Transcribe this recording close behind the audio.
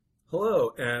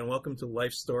Hello, and welcome to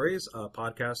Life Stories, a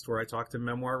podcast where I talk to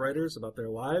memoir writers about their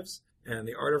lives and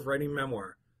the art of writing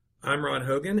memoir. I'm Ron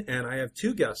Hogan, and I have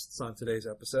two guests on today's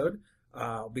episode.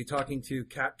 I'll be talking to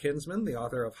Kat Kinsman, the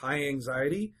author of High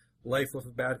Anxiety, Life with a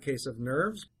Bad Case of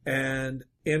Nerves, and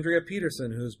Andrea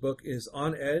Peterson, whose book is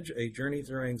On Edge, A Journey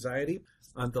Through Anxiety.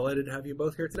 I'm delighted to have you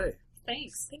both here today.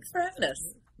 Thanks. Thanks for having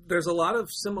us. There's a lot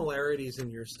of similarities in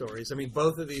your stories. I mean,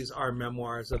 both of these are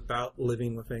memoirs about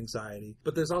living with anxiety,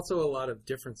 but there's also a lot of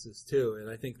differences too. And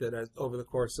I think that over the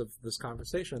course of this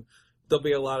conversation, there'll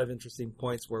be a lot of interesting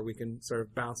points where we can sort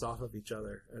of bounce off of each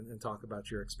other and talk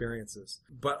about your experiences.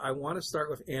 But I want to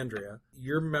start with Andrea.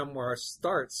 Your memoir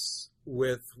starts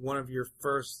with one of your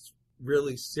first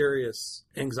really serious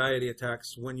anxiety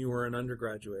attacks when you were an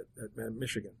undergraduate at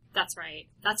Michigan. That's right.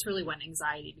 That's really when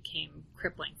anxiety became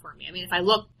crippling for me. I mean, if I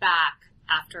look back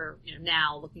after,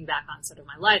 now looking back on sort of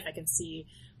my life, I can see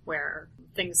where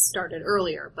things started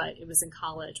earlier, but it was in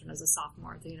college when I was a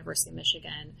sophomore at the University of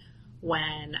Michigan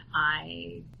when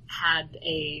I had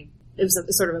it was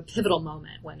a sort of a pivotal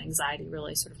moment when anxiety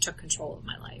really sort of took control of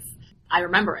my life. I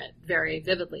remember it very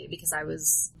vividly because I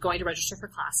was going to register for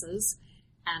classes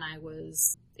and I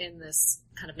was in this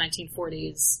kind of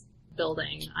 1940s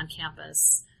building on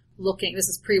campus looking, this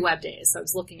is pre-web days, so I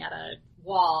was looking at a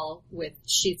wall with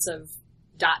sheets of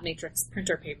dot matrix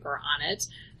printer paper on it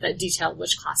that detailed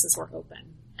which classes were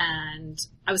open. And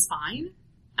I was fine.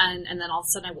 And then all of a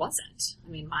sudden I wasn't. I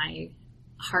mean, my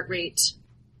heart rate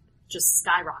just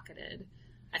skyrocketed.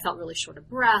 I felt really short of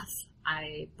breath.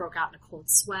 I broke out in a cold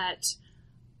sweat.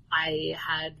 I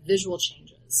had visual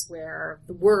changes where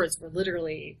the words were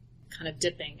literally kind of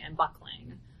dipping and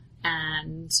buckling.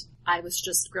 And I was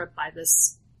just gripped by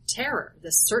this terror,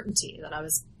 this certainty that I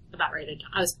was about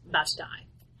to die.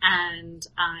 And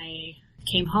I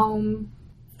came home.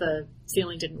 The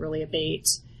feeling didn't really abate.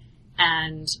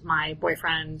 And my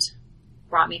boyfriend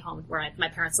brought me home where my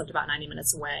parents lived about 90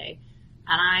 minutes away.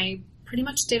 And I pretty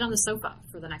much stayed on the sofa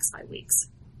for the next 5 weeks,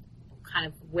 kind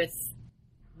of with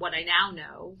what I now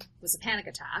know was a panic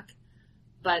attack,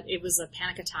 but it was a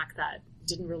panic attack that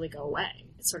didn't really go away.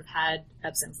 It sort of had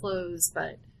ebbs and flows,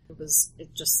 but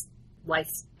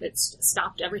it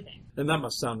stopped everything. And that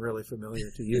must sound really familiar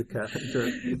to you, Kat.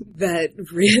 Sure.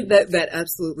 That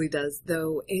absolutely does.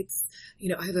 Though it's,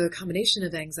 I have a combination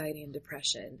of anxiety and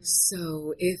depression.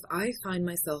 So if I find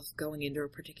myself going into a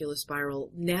particular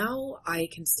spiral, now I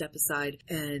can step aside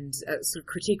and sort of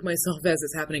critique myself as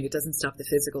it's happening. It doesn't stop the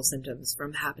physical symptoms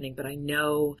from happening, but I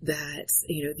know that,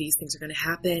 these things are going to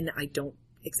happen. I don't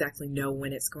exactly know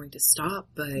when it's going to stop,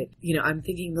 but I'm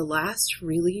thinking the last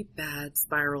really bad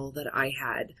spiral that I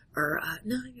had,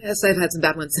 yes, I've had some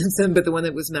bad ones since then, but the one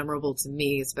that was memorable to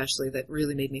me, especially that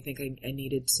really made me think I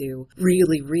needed to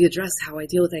really readdress how I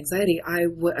deal with anxiety. I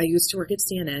used to work at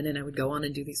CNN and I would go on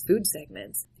and do these food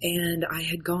segments, and I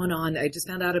had gone on, I just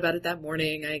found out about it that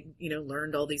morning. I,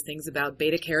 learned all these things about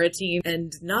beta carotene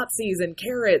and Nazis and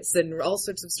carrots and all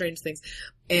sorts of strange things.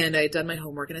 And I had done my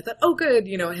homework and I thought, oh good,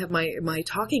 I have my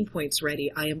talking points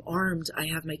ready. I am armed. I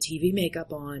have my TV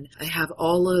makeup on. I have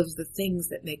all of the things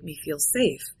that make me feel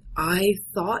safe. I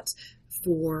thought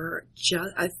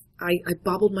I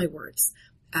bobbled my words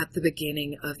at the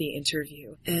beginning of the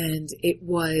interview. And it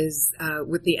was,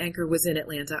 with the anchor was in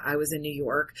Atlanta. I was in New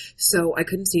York. So I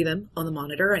couldn't see them on the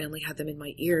monitor. I only had them in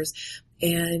my ears.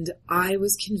 And I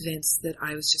was convinced that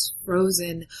I was just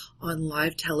frozen on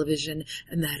live television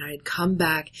and that I had come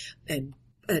back and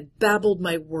babbled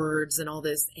my words and all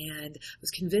this, and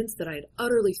was convinced that I had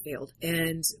utterly failed.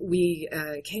 And we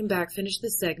came back, finished the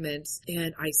segment,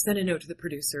 and I sent a note to the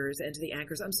producers and to the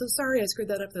anchors. I'm so sorry I screwed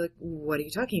that up. They're like, what are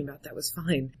you talking about? That was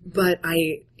fine. But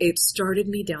it started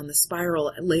me down the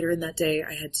spiral. Later in that day,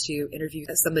 I had to interview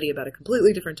somebody about a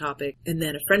completely different topic. And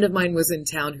then a friend of mine was in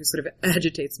town who sort of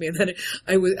agitates me. And then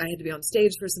I had to be on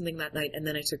stage for something that night. And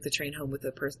then I took the train home with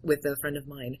a friend of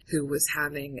mine who was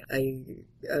having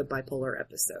a bipolar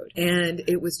episode. And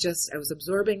it was just, I was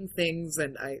absorbing things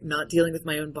and not dealing with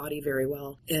my own body very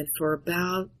well. And for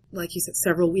about, like you said,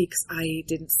 several weeks, I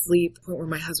didn't sleep, to the point where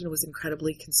my husband was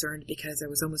incredibly concerned because I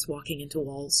was almost walking into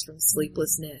walls from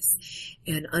sleeplessness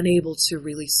and unable to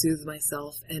really soothe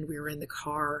myself. And we were in the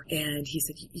car and he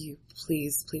said, you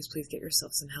please get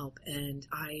yourself some help. And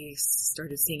I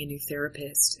started seeing a new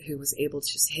therapist who was able to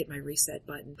just hit my reset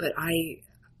button. But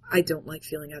I don't like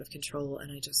feeling out of control,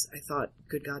 and I thought,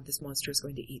 good God, this monster is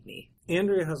going to eat me.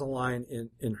 Andrea has a line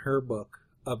in her book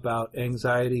about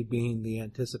anxiety being the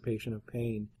anticipation of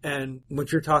pain. And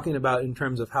what you're talking about in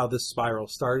terms of how this spiral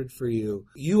started for you,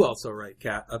 you also write,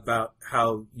 Kat, about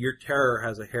how your terror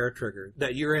has a hair trigger,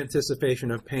 that your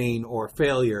anticipation of pain or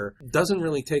failure doesn't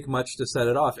really take much to set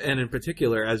it off. And in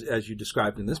particular, as you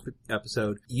described in this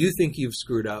episode, you think you've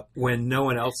screwed up when no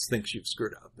one else thinks you've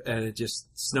screwed up. And it just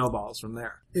snowballs from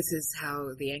there. This is how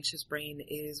the anxious brain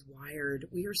is wired.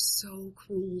 We are so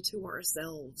cruel to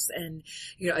ourselves. And,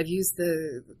 I've used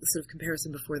the sort of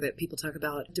comparison before that people talk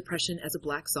about depression as a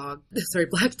black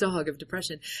dog of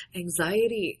depression.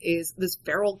 Anxiety is this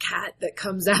feral cat that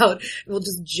comes out and will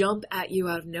just jump at you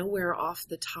out of nowhere off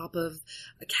the top of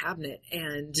a cabinet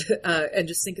and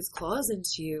just sink its claws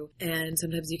into you. And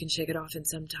sometimes you can shake it off and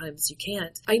sometimes you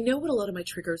can't. I know what a lot of my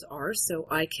triggers are, so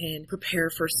I can prepare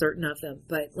for certain of them.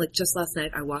 But like just last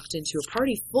night, I walked into a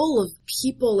party full of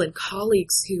people and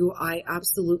colleagues who I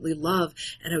absolutely love,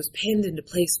 and I was pinned into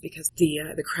place because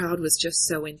the crowd was just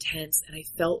so intense, and I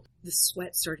felt the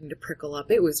sweat starting to prickle up.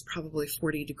 It was probably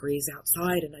 40 degrees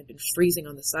outside, and I'd been freezing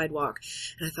on the sidewalk,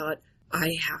 and I thought,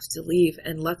 I have to leave.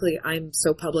 And luckily, I'm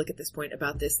so public at this point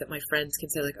about this that my friends can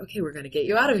say, like, okay, we're going to get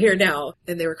you out of here now.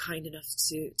 And they were kind enough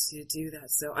to do that.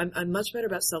 So I'm much better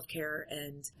about self-care,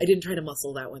 and I didn't try to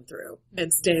muscle that one through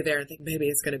and stay there and think maybe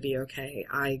it's going to be okay.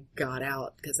 I got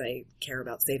out because I care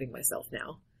about saving myself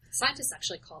now. Scientists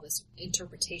actually call this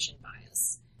interpretation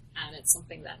bias. And it's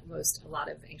something that a lot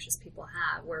of anxious people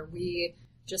have, where we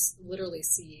just literally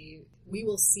we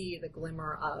will see the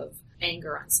glimmer of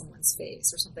anger on someone's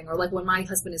face or something. Or like when my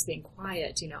husband is being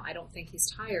quiet, I don't think he's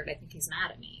tired. I think he's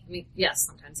mad at me. I mean, yes,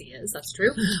 sometimes he is. That's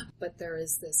true. But there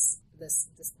is this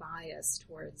bias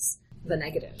towards the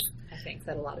negative, I think,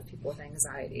 that a lot of people with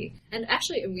anxiety. And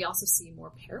actually, we also see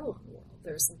more peril in the world.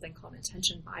 There's something called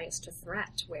attention bias to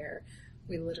threat, where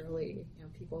we literally,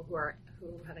 people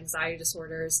who have anxiety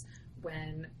disorders,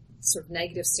 when sort of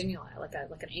negative stimuli, like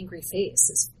an angry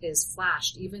face is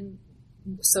flashed, even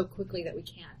so quickly that we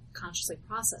can't consciously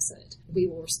process it, we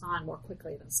will respond more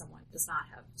quickly than someone who does not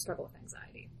struggle with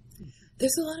anxiety.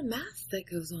 There's a lot of math that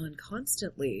goes on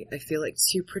constantly, I feel like,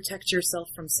 to protect yourself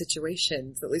from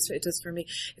situations. At least it does for me.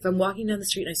 If I'm walking down the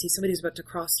street and I see somebody who's about to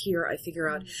cross here, I figure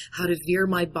out how to veer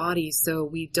my body so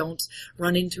we don't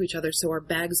run into each other, so our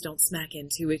bags don't smack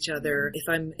into each other. If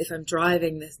I'm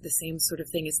driving, the same sort of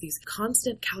thing. Is these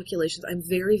constant calculations. I'm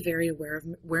very, very aware of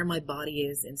where my body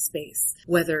is in space.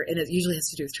 And it usually has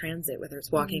to do with transit, whether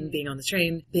it's walking, being on the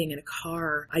train, being in a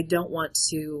car. I don't want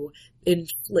to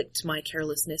inflict my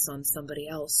carelessness on somebody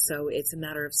else. So it's a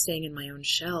matter of staying in my own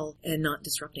shell and not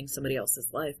disrupting somebody else's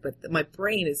life. But my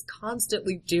brain is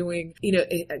constantly doing,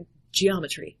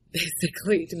 geometry,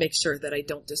 basically, to make sure that I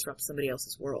don't disrupt somebody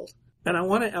else's world. And I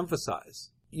want to emphasize,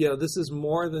 this is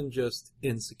more than just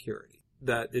insecurity.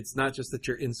 That it's not just that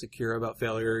you're insecure about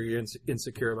failure, or you're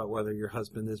insecure about whether your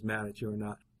husband is mad at you or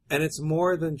not. And it's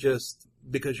more than just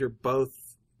because you're both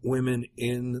women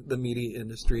in the media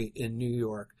industry in New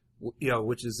York,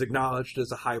 which is acknowledged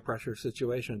as a high-pressure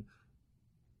situation.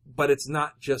 But it's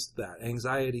not just that.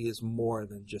 Anxiety is more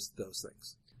than just those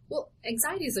things. Well,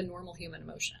 anxiety is a normal human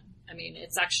emotion. I mean,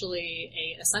 it's actually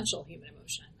an essential human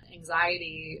emotion.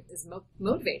 Anxiety is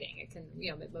motivating. It can,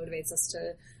 it motivates us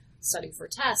to study for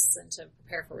tests and to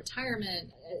prepare for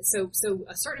retirement. So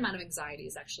a certain amount of anxiety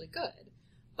is actually good.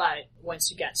 But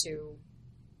once you get to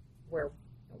where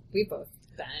we've both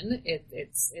been,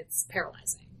 it's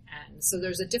paralyzing. And so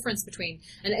there's a difference between,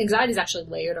 and anxiety is actually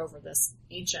layered over this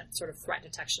ancient sort of threat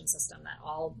detection system that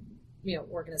all,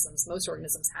 most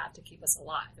organisms have to keep us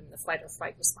alive. I mean, the fight or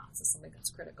flight response is something that's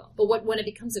critical. But when it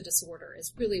becomes a disorder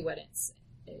is really what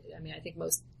I think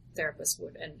most therapists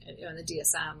would, and the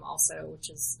DSM also, which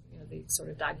is, the sort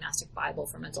of diagnostic Bible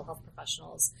for mental health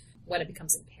professionals, when it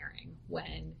becomes impairing,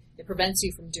 when it prevents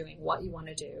you from doing what you want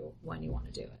to do when you want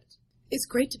to do it. It's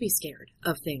great to be scared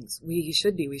of things. We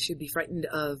should be. We should be frightened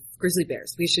of grizzly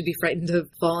bears. We should be frightened of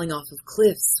falling off of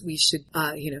cliffs. We should,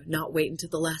 not wait until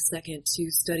the last second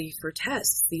to study for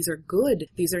tests. These are good.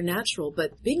 These are natural.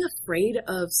 But being afraid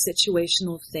of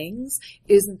situational things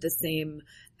isn't the same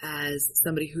as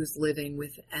somebody who's living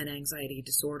with an anxiety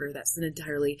disorder. That's an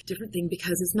entirely different thing,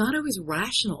 because it's not always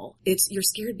rational. You're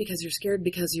scared because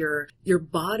your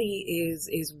body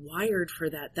is wired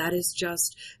for that. That is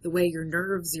just the way your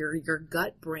nerves, your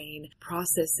gut brain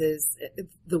processes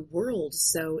the world.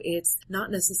 So it's not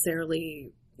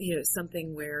necessarily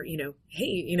something where,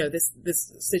 hey,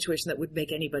 this situation that would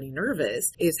make anybody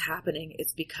nervous is happening.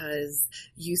 It's because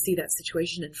you see that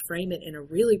situation and frame it in a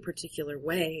really particular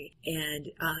way. And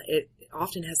it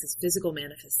often has this physical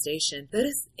manifestation that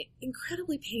is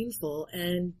incredibly painful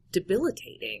and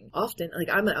debilitating. Often, like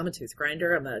I'm a tooth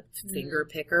grinder, I'm a finger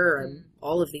picker, I'm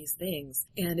all of these things.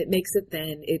 And it makes it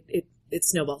then, it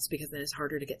snowballs because then it's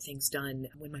harder to get things done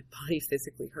when my body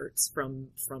physically hurts from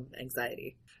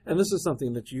anxiety. And this is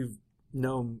something that you've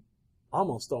known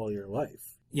almost all your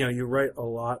life. You write a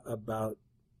lot about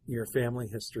your family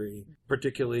history,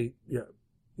 particularly,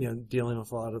 dealing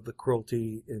with a lot of the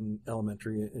cruelty in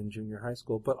elementary and junior high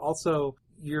school, but also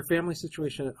your family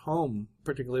situation at home,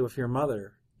 particularly with your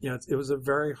mother. It was a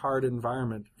very hard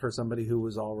environment for somebody who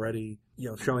was already,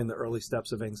 showing the early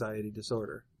steps of anxiety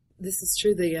disorder. This is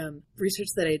true. The research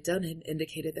that I had done had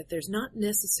indicated that there's not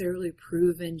necessarily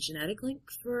proven genetic link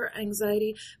for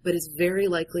anxiety, but it's very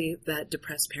likely that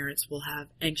depressed parents will have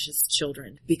anxious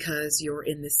children because you're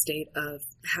in this state of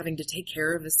having to take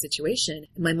care of a situation.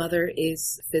 My mother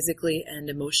is physically and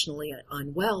emotionally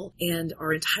unwell, and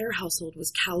our entire household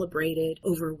was calibrated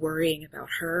over worrying about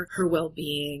her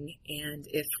well-being, and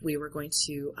if we were going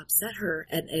to upset her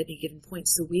at any given point.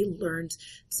 So we learned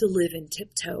to live in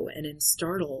tiptoe and in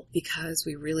startle, because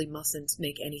we really mustn't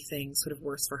make anything sort of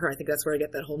worse for her. I think that's where I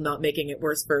get that whole not making it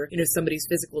worse for, somebody's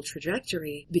physical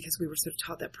trajectory, because we were sort of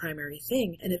taught that primary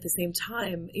thing. And at the same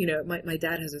time, my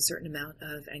dad has a certain amount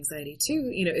of anxiety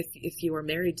too. If you are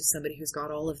married to somebody who's got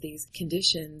all of these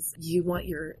conditions, you want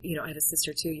your, I have a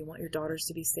sister too, you want your daughters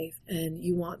to be safe, and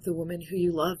you want the woman who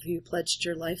you love, who you pledged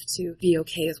your life to, be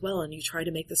okay as well. And you try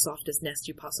to make the softest nest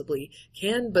you possibly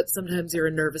can, but sometimes you're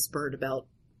a nervous bird about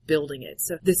building it.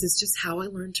 So this is just how I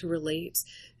learned to relate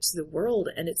to the world,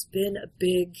 and it's been a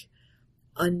big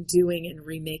undoing and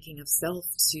remaking of self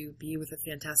to be with a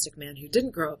fantastic man who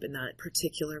didn't grow up in that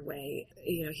particular way.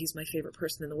 He's my favorite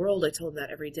person in the world. I tell him that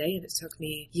every day, and it took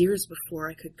me years before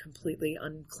I could completely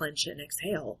unclench and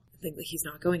exhale. Think that he's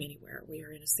not going anywhere. We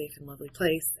are in a safe and lovely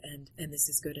place, and this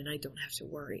is good, and I don't have to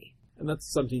worry. And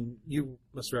that's something you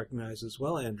must recognize as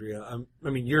well, Andrea.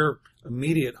 Your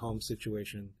immediate home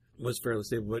situation was fairly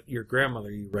stable, but your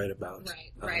grandmother you write about.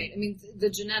 Right. The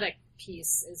genetic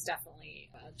piece is definitely,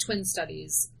 twin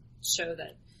studies show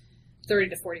that 30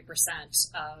 to 40%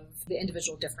 of the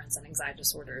individual difference in anxiety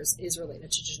disorders is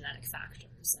related to genetic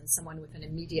factors. And someone with an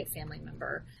immediate family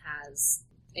member has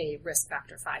a risk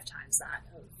factor 5 times that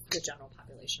of the general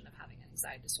population of having an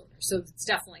anxiety disorder. So it's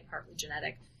definitely partly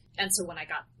genetic. And so when I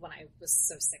was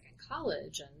so sick in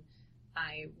college, and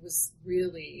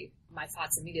my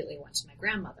thoughts immediately went to my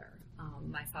grandmother,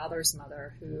 my father's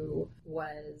mother, who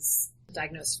was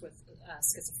diagnosed with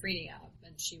schizophrenia,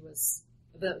 and she was,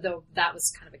 though that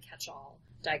was kind of a catch-all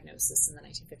diagnosis in the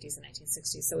 1950s and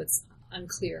 1960s, so it's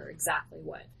unclear exactly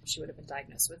what she would have been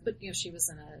diagnosed with. But, she was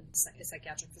in a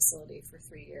psychiatric facility for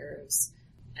 3 years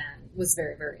and was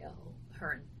very, very ill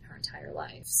her entire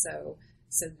life. So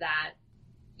that,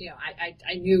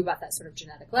 I knew about that sort of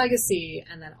genetic legacy,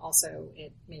 and then also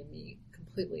it made me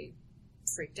completely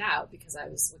freaked out because I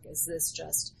was like, is this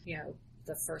just,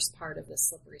 the first part of this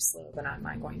slippery slope, and am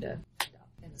I going to end up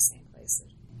in the same place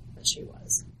that she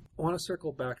was? I want to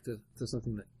circle back to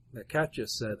something that Kat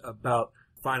just said about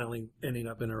finally ending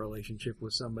up in a relationship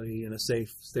with somebody in a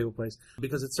safe, stable place,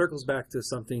 because it circles back to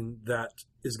something that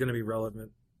is going to be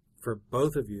relevant for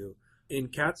both of you. In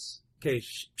Kat's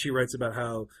case, she writes about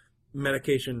how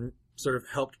medication sort of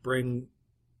helped bring,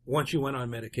 once you went on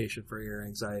medication for your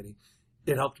anxiety,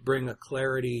 it helped bring a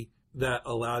clarity that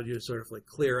allowed you to sort of like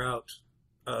clear out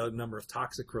a number of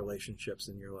toxic relationships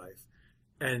in your life.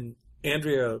 And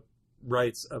Andrea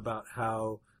writes about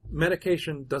how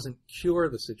medication doesn't cure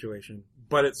the situation,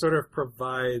 but it sort of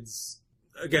provides,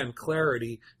 again,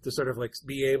 clarity to sort of like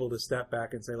be able to step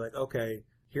back and say like, okay,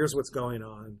 here's what's going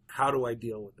on. How do I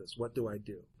deal with this? What do I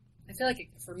do? I feel like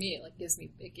for me,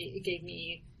 it gave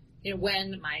me,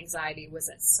 when my anxiety was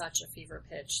at such a fever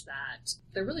pitch that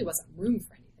there really wasn't room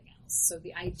for anything else. So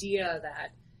the idea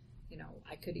that,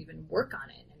 I could even work on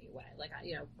it in any way, like,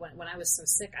 when I was so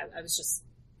sick, I was just,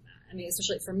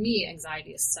 especially for me,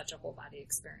 anxiety is such a whole body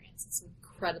experience. It's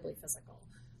incredibly physical.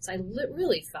 So I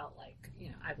really felt like,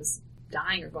 I was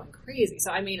dying or going crazy.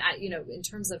 So, in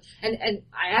terms of, and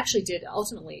I actually did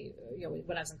ultimately,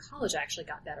 when I was in college, I actually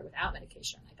got better without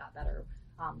medication. I got better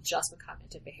just with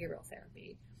cognitive behavioral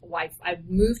therapy. I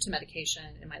moved to medication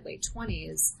in my late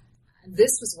 20s. And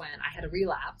this was when I had a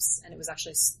relapse, and it was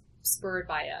actually spurred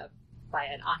by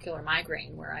an ocular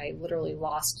migraine where I literally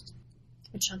lost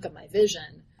a chunk of my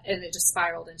vision, and it just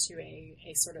spiraled into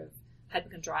a sort of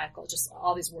hypochondriacal, just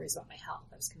all these worries about my health.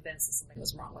 I was convinced that something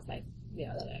was wrong with my,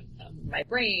 my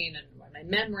brain and my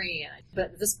memory.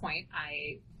 But at this point,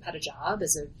 I had a job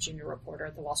as a junior reporter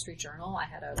at the Wall Street Journal.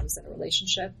 I was in a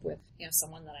relationship with,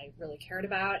 someone that I really cared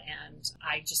about. And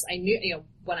I knew,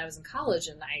 when I was in college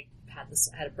and I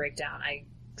had a breakdown, I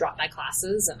dropped my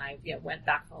classes and I, went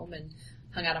back home and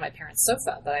hung out on my parents'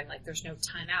 sofa. But I'm like, there's no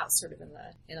time out sort of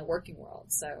in the working world.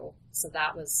 So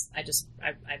that was, I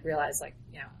realized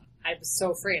I was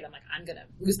so afraid. I'm like, I'm going to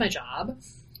lose my job.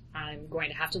 I'm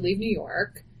going to have to leave New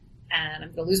York and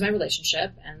I'm going to lose my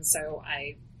relationship. And so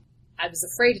I was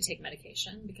afraid to take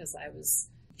medication because I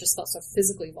just felt so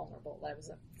physically vulnerable. I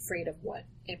was afraid of what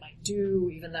it might do,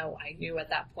 even though I knew at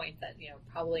that point that,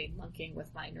 probably monkeying with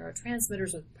my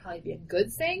neurotransmitters would probably be a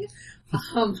good thing.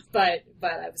 But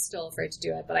I was still afraid to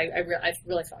do it. But I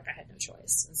really felt like I had no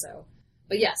choice. And so,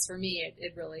 but yes, for me,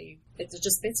 it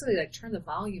just basically turned the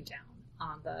volume down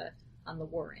on the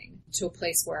worrying to a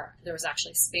place where there was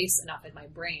actually space enough in my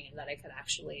brain that I could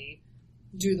actually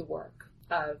do the work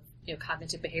of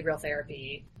cognitive behavioral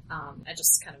therapy and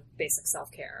just kind of basic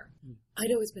self-care.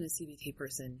 I'd always been a CBT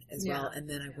person as well, and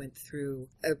then I went through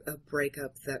a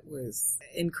breakup that was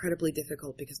incredibly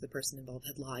difficult because the person involved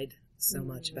had lied so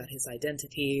much about his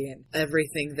identity and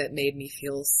everything that made me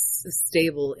feel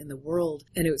stable in the world.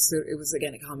 And it was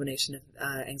again a combination of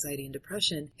anxiety and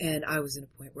depression. And I was in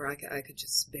a point where I could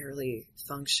just barely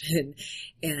function.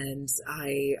 And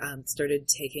I started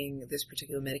taking this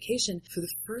particular medication for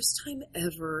the first time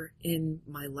ever in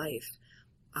my life.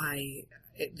 I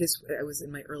was in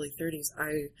my early 30s.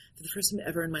 For the first time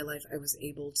ever in my life, I was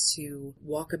able to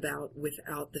walk about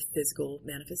without the physical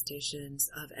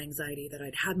manifestations of anxiety that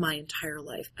I'd had my entire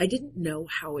life. I didn't know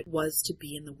how it was to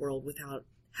be in the world without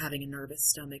having a nervous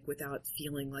stomach, without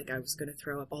feeling like I was going to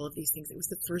throw up, all of these things. It was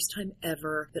the first time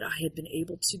ever that I had been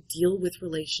able to deal with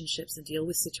relationships and deal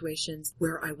with situations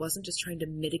where I wasn't just trying to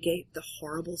mitigate the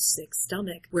horrible sick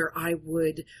stomach, where I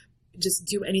would just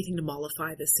do anything to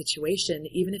mollify this situation,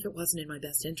 even if it wasn't in my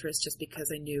best interest, just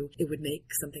because I knew it would make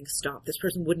something stop. This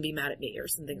person wouldn't be mad at me or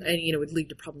something, and it would lead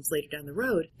to problems later down the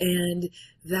road. And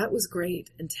that was great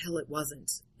until it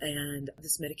wasn't. And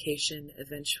this medication,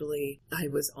 eventually I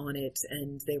was on it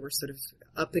and they were sort of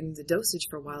upping the dosage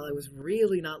for a while. I was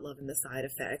really not loving the side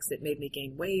effects. It made me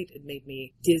gain weight. It made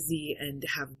me dizzy and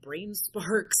have brain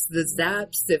sparks, the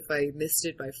zaps, if I missed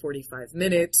it by 45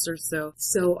 minutes or so.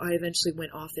 So I eventually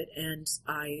went off it and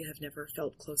I have never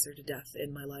felt closer to death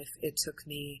in my life. It took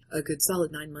me a good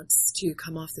solid 9 months to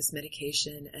come off this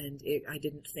medication, and I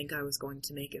didn't think I was going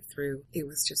to make it through. It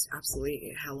was just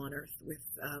absolutely hell on earth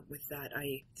with that.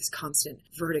 This constant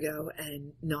vertigo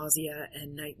and nausea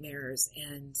and nightmares,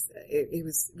 and it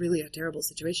was really a terrible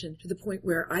situation, to the point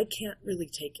where I can't really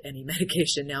take any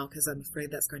medication now because I'm afraid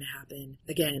that's going to happen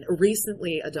again.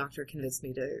 Recently, a doctor convinced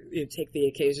me to take the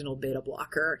occasional beta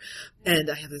blocker, and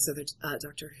I have this other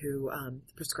doctor who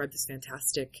prescribed this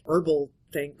fantastic herbal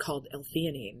thing called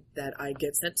L-theanine that I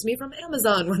get sent to me from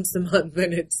Amazon once a month,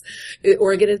 and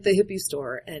or I get it at the hippie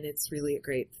store, and it's really a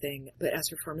great thing. But as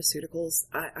for pharmaceuticals,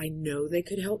 I know they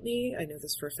could help me. I know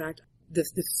this for a fact. The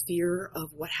fear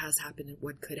of what has happened and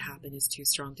what could happen is too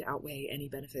strong to outweigh any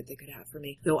benefit they could have for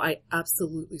me. Though I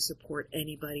absolutely support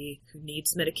anybody who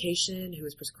needs medication, who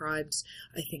is prescribed.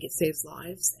 I think it saves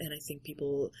lives, and I think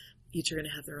people each are going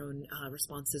to have their own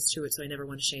responses to it, so I never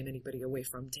want to shame anybody away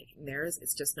from taking theirs.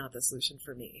 It's just not the solution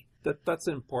for me. That's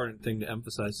an important thing to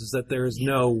emphasize, is that there is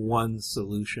no one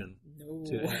solution. No.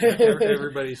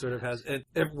 Everybody sort of has, and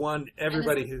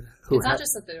everybody who it's not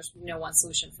just that there's no one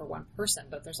solution for one person,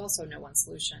 but there's also no one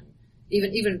solution.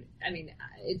 Even I mean,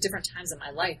 at different times in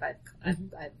my life, I've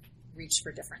reached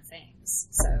for different things.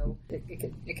 So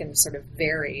it can sort of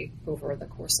vary over the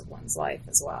course of one's life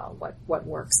as well, what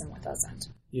works and what doesn't.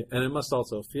 Yeah, and it must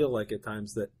also feel like at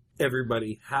times that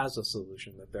everybody has a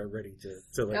solution that they're ready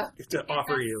to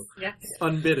offer you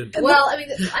unbidden. Well, I mean,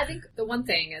 I think the one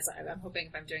thing is, I'm hoping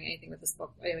if I'm doing anything with this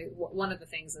book, I mean, one of the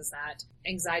things is that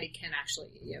anxiety can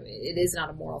actually, it is not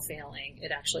a moral failing.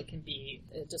 It actually can be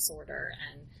a disorder,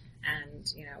 and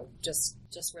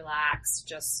just relax,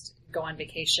 just go on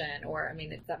vacation, or I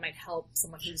mean, that might help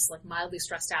someone who's like mildly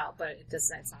stressed out, but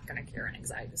it's not going to cure an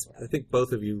anxiety disorder. I think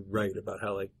both of you write about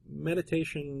how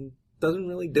meditation doesn't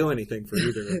really do anything for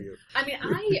either of you. I mean,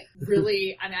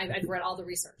 I've read all the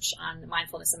research on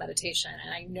mindfulness and meditation,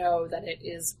 and I know that it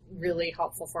is really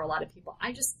helpful for a lot of people.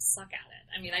 I just suck at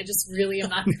it. I mean, I just really am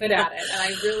not good at it, and I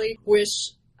really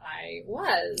wish I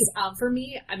was. For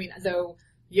me, I mean, though,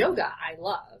 yoga I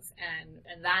love,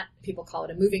 and that people call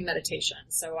it a moving meditation.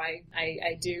 So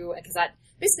I do, because that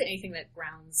basically anything that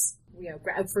grounds,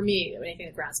 for me, anything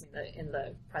that grounds me in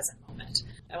the present moment.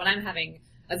 And when I'm having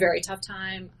a very tough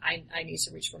time, I need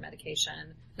to reach for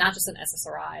medication, not just an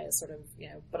SSRI, as sort of,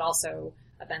 but also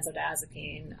a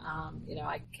benzodiazepine.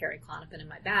 I carry Klonopin in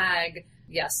my bag.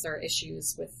 Yes, there are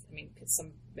issues with,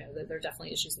 there are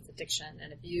definitely issues with addiction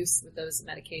and abuse with those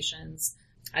medications.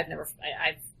 I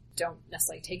don't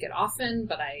necessarily take it often,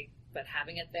 but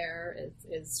having it there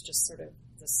is just sort of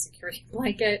the security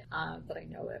blanket, that I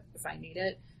know if I need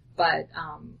it.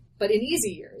 But in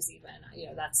easy years,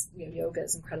 even, that's, yoga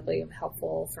is incredibly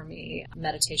helpful for me.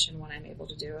 Meditation, when I'm able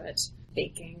to do it.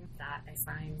 Baking, that I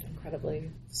find incredibly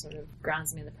sort of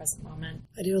grounds me in the present moment.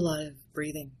 I do a lot of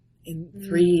breathing.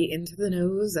 Three into the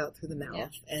nose, out through the mouth,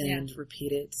 and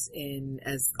repeat it in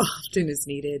as often as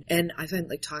needed. And I find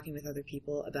like talking with other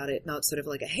people about it, not sort of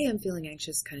like a, hey, I'm feeling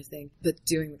anxious kind of thing, but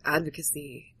doing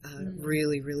advocacy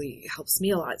really, really helps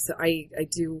me a lot. So I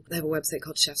have a website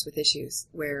called Chefs with Issues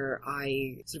where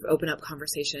I sort of open up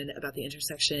conversation about the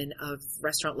intersection of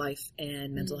restaurant life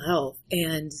and mental health.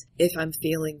 And if I'm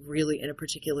feeling really in a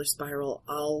particular spiral,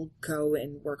 I'll go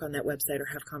and work on that website or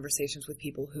have conversations with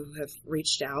people who have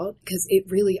reached out. Because it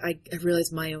really, I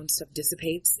realize my own stuff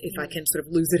dissipates if I can sort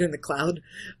of lose it in the cloud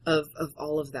of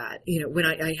all of that. When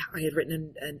I had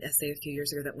written an essay a few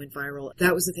years ago that went viral,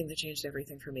 that was the thing that changed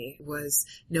everything for me, was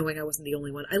knowing I wasn't the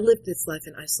only one. I lived this life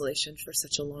in isolation for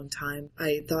such a long time.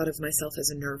 I thought of myself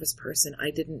as a nervous person.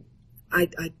 I didn't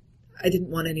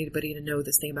want anybody to know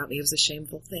this thing about me. It was a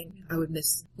shameful thing. I would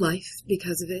miss life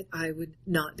because of it. I would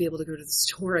not be able to go to the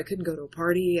store. I couldn't go to a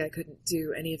party. I couldn't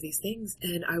do any of these things.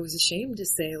 And I was ashamed to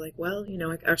say, like, well,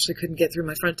 I actually couldn't get through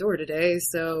my front door today.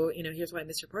 So, here's why I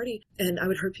missed your party. And I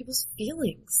would hurt people's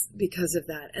feelings because of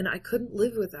that. And I couldn't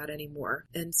live with that anymore.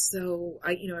 And so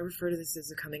I refer to this as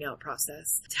a coming out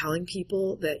process. Telling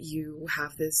people that you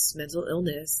have this mental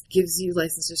illness gives you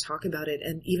license to talk about it.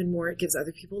 And even more, it gives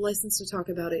other people license to talk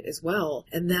about it as well.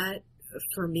 And that,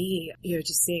 for me,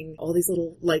 just seeing all these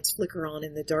little lights flicker on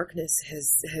in the darkness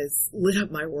has lit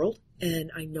up my world. And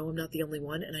I know I'm not the only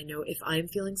one. And I know if I'm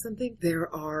feeling something,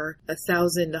 there are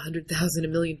 1,000, 100,000,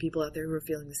 1 million people out there who are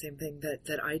feeling the same thing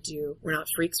that I do. We're not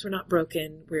freaks. We're not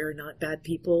broken. We're not bad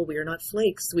people. We are not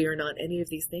flakes. We are not any of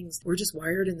these things. We're just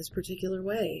wired in this particular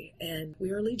way. And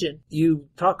we are legion. You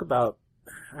talk about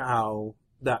how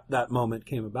that moment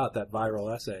came about, that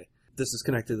viral essay. This is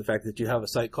connected to the fact that you have a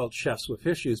site called Chefs with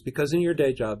Issues, because in your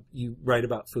day job, you write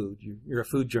about food. You're a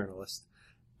food journalist.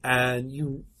 And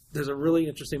there's a really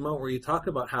interesting moment where you talk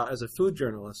about how, as a food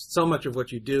journalist, so much of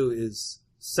what you do is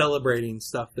celebrating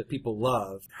stuff that people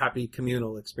love, happy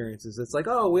communal experiences. It's like,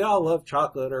 oh, we all love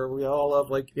chocolate, or we all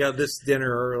love, this dinner,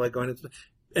 or going to...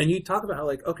 And you talk about how,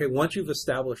 okay, once you've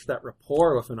established that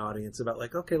rapport with an audience about,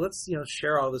 okay, let's,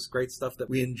 share all this great stuff that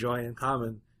we enjoy in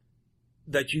common,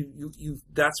 that you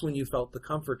that's when you felt the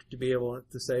comfort to be able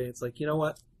to say, it's like, you know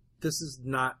what, this is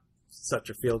not such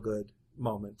a feel-good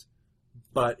moment,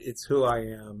 but it's who I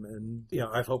am. And,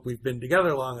 I hope we've been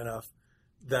together long enough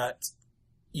that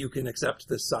you can accept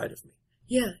this side of me.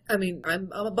 Yeah, I'm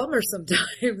a bummer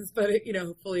sometimes, but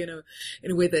hopefully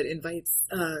in a way that invites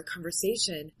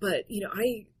conversation. But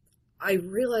I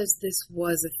realized this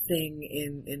was a thing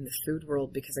in the food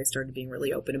world because I started being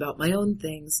really open about my own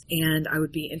things. And I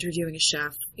would be interviewing a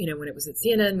chef, when it was at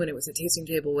CNN, when it was at Tasting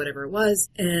Table, whatever it was.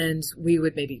 And we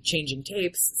would maybe changing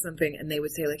tapes, something, and they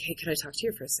would say, hey, can I talk to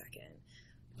you for a second?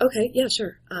 Okay, yeah,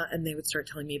 sure. And they would start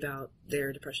telling me about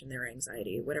their depression, their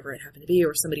anxiety, whatever it happened to be,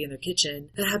 or somebody in their kitchen.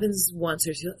 That happens once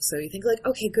or two. So you think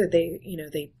okay, good.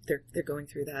 They're going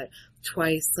through that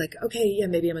twice. Okay, yeah,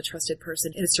 maybe I'm a trusted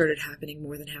person. And it started happening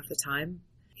more than half the time.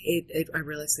 I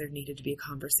realized there needed to be a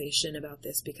conversation about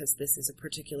this because this is a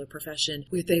particular profession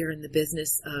where they are in the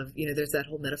business of, there's that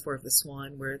whole metaphor of the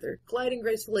swan where they're gliding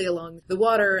gracefully along the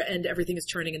water and everything is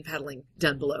churning and paddling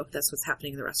down below. That's what's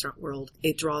happening in the restaurant world.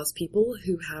 It draws people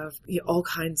who have all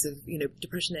kinds of,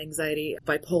 depression, anxiety,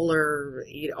 bipolar,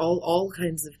 all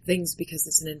kinds of things because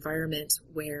it's an environment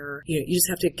where, you just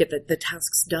have to get the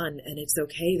tasks done and it's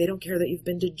okay. They don't care that you've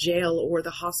been to jail or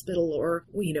the hospital or,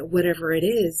 whatever it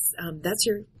is.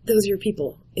 Those are your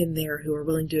people in there who are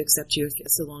willing to accept you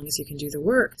so long as you can do the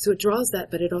work. So it draws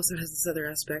that, but it also has this other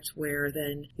aspect where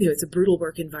then, it's a brutal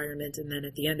work environment. And then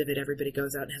at the end of it, everybody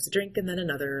goes out and has a drink and then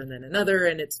another,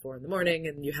 and it's 4 a.m.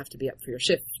 and you have to be up for your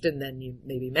shift. And then you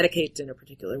maybe medicate in a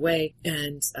particular way.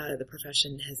 And, the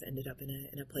profession has ended up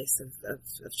in a place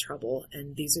of trouble.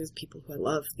 And these are the people who I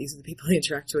love. These are the people I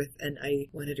interact with. And I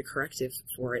wanted a corrective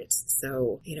for it.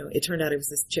 So, it turned out it was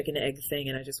this chicken egg thing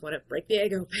and I just want to break the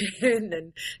egg open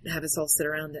and have us all sit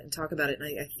around around it and talk about it. And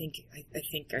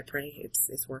I pray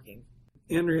it's working.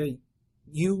 Andrea,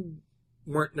 you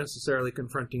weren't necessarily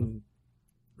confronting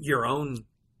your own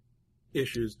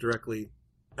issues directly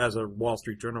as a Wall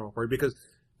Street Journal reporter,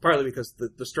 partly because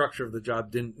the structure of the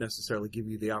job didn't necessarily give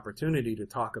you the opportunity to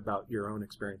talk about your own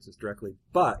experiences directly.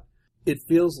 But it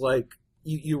feels like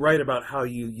you write about how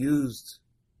you used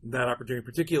that opportunity,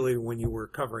 particularly when you were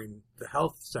covering the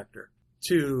health sector,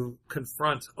 to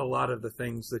confront a lot of the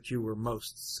things that you were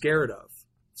most scared of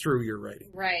through your writing.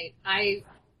 Right.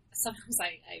 Sometimes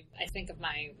I think of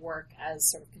my work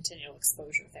as sort of continual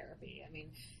exposure therapy. I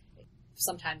mean,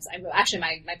 sometimes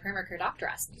my primary care doctor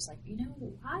asked me, he's like,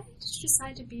 why did you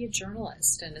decide to be a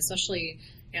journalist? And especially,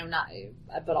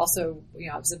 but also,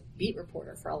 I was a beat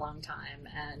reporter for a long time,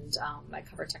 and I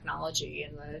covered technology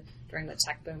during the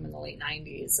tech boom in the late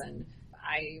 90s, and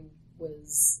I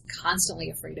was constantly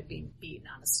afraid of being beaten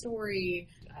on a story.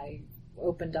 I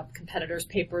opened up competitors'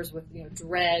 papers with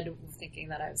dread, thinking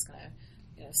that I was going to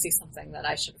see something that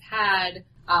I should have had.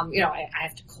 I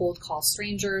have to cold call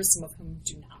strangers, some of whom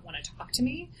do not want to talk to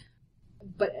me.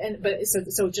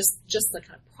 So just the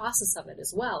kind of process of it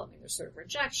as well. I mean, there's sort of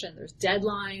rejection, there's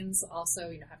deadlines, also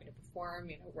having to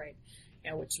perform,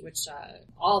 which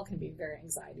all can be very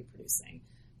anxiety producing.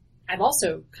 I've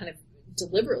also kind of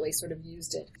deliberately sort of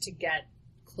used it to get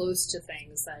close to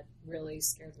things that really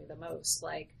scared me the most,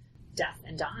 like death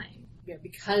and dying.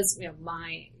 Because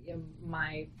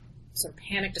my sort of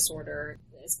panic disorder,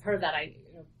 as part of that,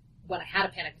 when I had a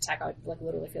panic attack, I would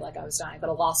literally feel like I was dying, but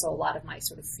also a lot of my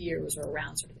sort of fears were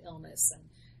around sort of illness and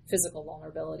physical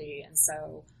vulnerability. And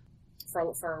so for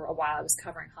a while I was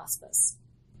covering hospice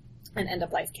and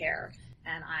end-of-life care.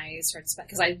 And I started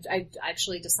because I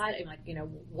actually decided, like,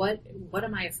 what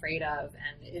am I afraid of?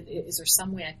 And is there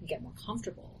some way I can get more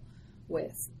comfortable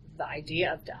with the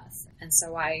idea of death? And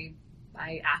so I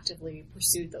actively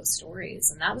pursued those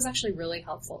stories. And that was actually really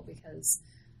helpful because,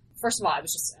 first of all, I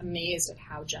was just amazed at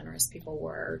how generous people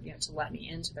were, to let me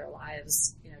into their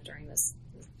lives, during this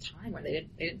time where they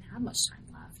didn't have much time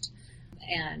left.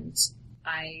 And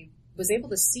I was able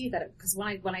to see that because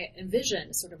when I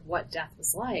envisioned sort of what death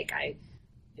was like,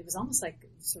 it was almost like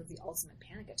sort of the ultimate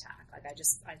panic attack. Like I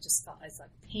just felt it's like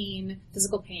pain,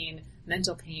 physical pain,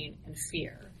 mental pain, and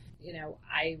fear.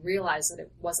 I realized that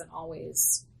it wasn't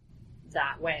always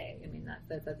that way. I mean,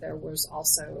 that there was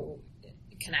also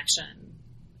connection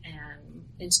and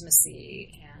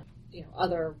intimacy and,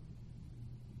 other,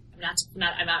 I'm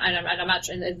not,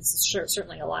 and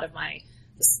certainly a lot of my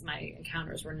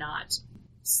encounters were not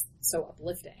so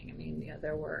uplifting. I mean,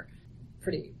 there were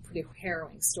pretty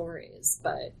harrowing stories,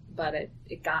 but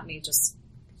it got me just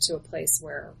to a place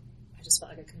where I just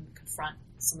felt like I couldn't confront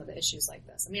some of the issues like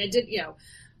this. I mean, I did,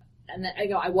 and then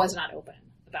I was not open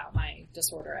about my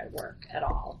disorder at work at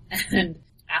all. And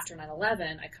after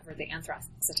 9/11, I covered the anthrax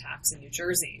attacks in New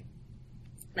Jersey.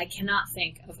 And I cannot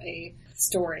think of a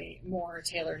story more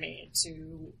tailor-made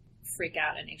to freak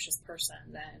out an anxious person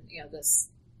than, this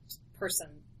person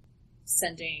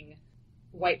sending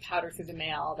white powder through the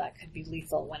mail that could be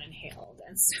lethal when inhaled.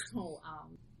 And so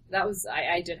that was,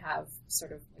 I did have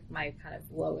sort of my kind of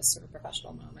lowest sort of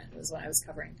professional moment was when I was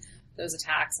covering those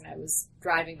attacks, and I was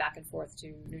driving back and forth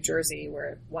to New Jersey,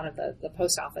 where one of the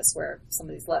post office where some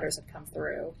of these letters had come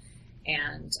through,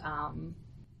 and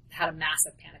had a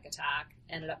massive panic attack,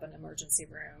 ended up in an emergency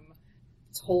room,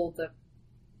 told the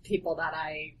people that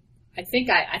I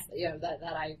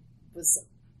was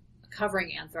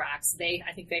covering anthrax.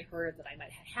 I think they heard that I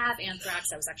might have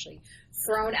anthrax. I was actually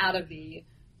thrown out of the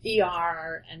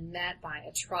ER and met by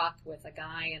a truck with a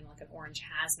guy in like an orange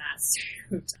hazmat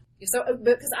suit. So,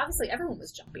 because obviously everyone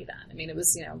was jumpy then. I mean, it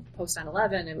was, post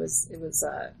 9/11, it was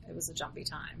a jumpy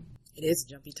time. It is a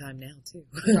jumpy time now too.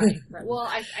 Right. Well,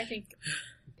 I think,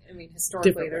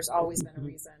 historically, there's always been a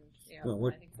reason,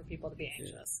 I think, for people to be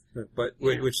anxious. Yeah. But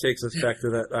which takes us back to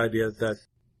that idea that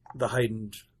the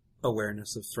heightened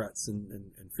awareness of threats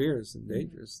and fears and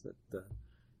dangers that,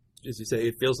 as you say,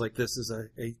 it feels like this is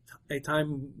a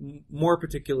time more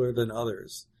particular than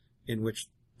others in which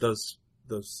those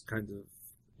kinds of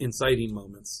inciting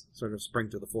moments sort of spring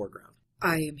to the foreground.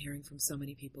 I am hearing from so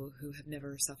many people who have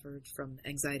never suffered from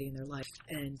anxiety in their life,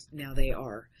 and now they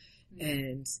are.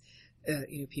 And,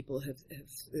 people have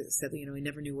said, I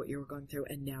never knew what you were going through,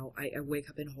 and now I wake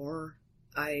up in horror.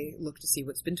 I look to see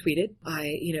what's been tweeted.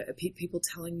 People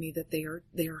telling me that they are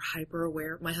hyper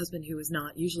aware. My husband, who is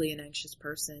not usually an anxious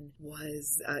person,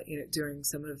 was, during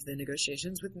some of the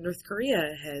negotiations with North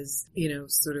Korea, has,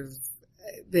 sort of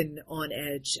been on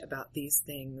edge about these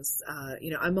things.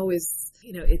 I'm always,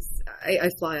 I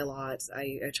fly a lot,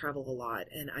 I travel a lot,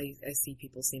 and I see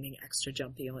people seeming extra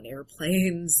jumpy on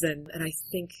airplanes, and I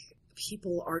think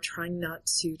people are trying not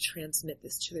to transmit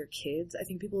this to their kids. I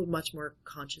think people are much more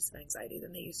conscious of anxiety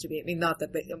than they used to be. I mean, not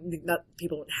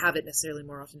people don't have it necessarily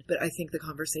more often, but I think the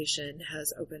conversation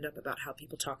has opened up about how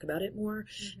people talk about it more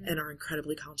and are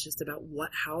incredibly conscious about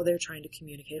how they're trying to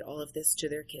communicate all of this to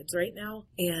their kids right now.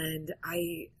 And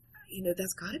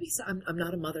that's got to be, I'm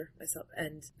not a mother myself,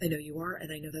 and I know you are,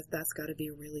 and I know that's got to be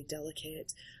a really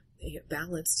delicate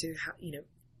balance to how,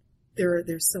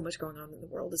 there's so much going on in the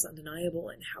world is undeniable,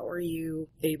 and how are you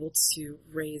able to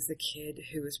raise a kid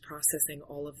who is processing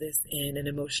all of this in an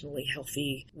emotionally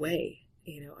healthy way?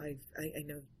 I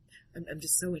know I'm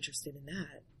just so interested in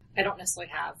that. I don't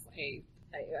necessarily have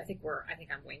I think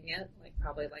I'm winging it,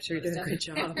 probably Sure, you're doing a great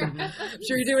job. I'm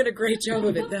sure you're doing a great job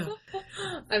of it, though.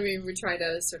 I mean, we try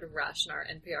to sort of ration our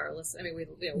NPR listen. I mean, we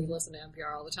listen to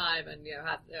NPR all the time, and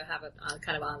have it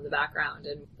kind of on the background.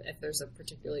 And if there's a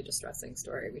particularly distressing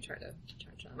story, we try to.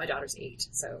 My daughter's 8,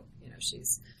 so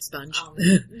she's sponge.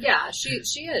 Yeah, she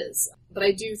is. But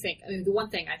I do think, the one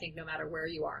thing I think, no matter where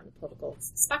you are in the political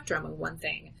spectrum, and one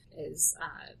thing is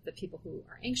the people who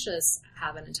are anxious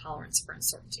have an intolerance for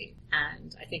uncertainty.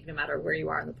 And I think no matter where you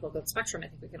are in the political spectrum, I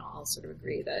think we can all sort of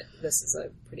agree that this is a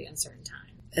pretty uncertain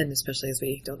time. And especially as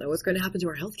we don't know what's going to happen to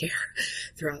our healthcare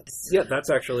throughout this. Yeah, that's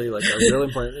actually a really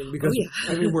important thing, because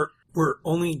Oh, yeah. we're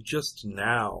only just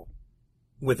now,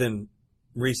 within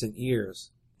recent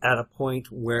years, at a point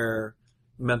where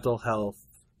mental health,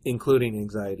 including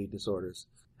anxiety disorders,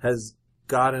 has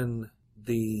gotten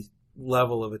the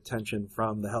level of attention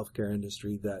from the healthcare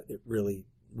industry that it really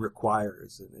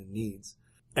requires and needs.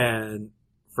 And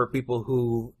for people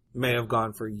who may have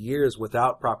gone for years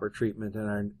without proper treatment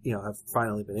and are, have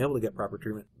finally been able to get proper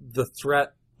treatment, the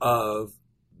threat of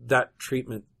that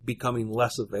treatment becoming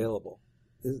less available,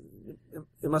 it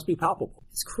must be palpable.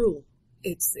 It's cruel.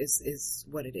 Is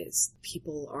what it is.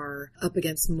 People are up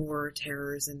against more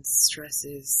terrors and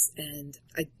stresses, and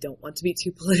I don't want to be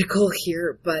too political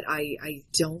here, but I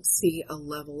don't see a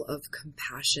level of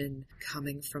compassion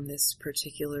coming from this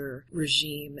particular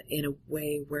regime in a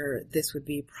way where this would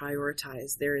be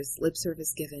prioritized. There is lip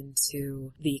service given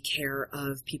to the care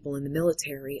of people in the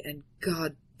military, and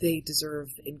God, they deserve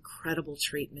incredible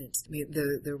treatment. I mean,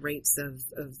 the rates of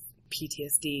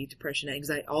PTSD, depression,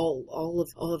 anxiety, all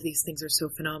of these things are so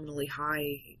phenomenally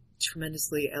high,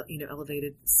 tremendously,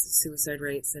 elevated suicide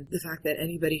rates. And the fact that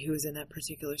anybody who is in that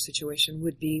particular situation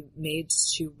would be made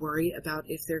to worry about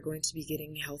if they're going to be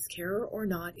getting health care or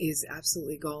not is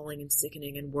absolutely galling and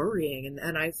sickening and worrying.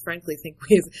 And I frankly think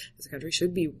we as a country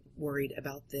should be worried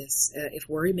about this. If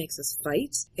worry makes us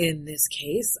fight in this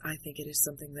case, I think it is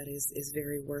something that is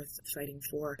very worth fighting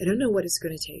for. I don't know what it's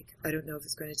going to take. I don't know if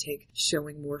it's going to take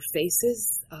showing more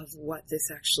faces of what this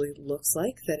actually looks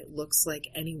like, that it looks like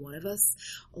any one of us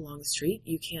along the street.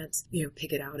 You can't,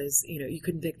 pick it out as, you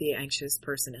couldn't pick the anxious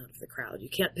person out of the crowd. You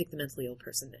can't pick the mentally ill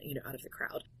person, out of the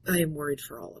crowd. I am worried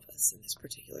for all of us in this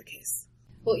particular case.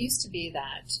 Well, it used to be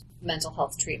that mental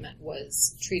health treatment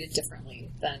was treated differently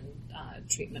than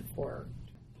treatment for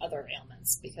other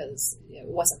ailments because it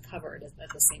wasn't covered at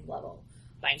the same level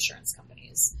by insurance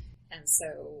companies. And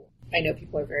so I know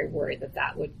people are very worried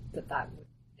that would,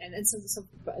 and so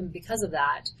because of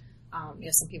that,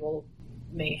 some people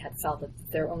may have felt that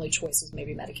their only choice was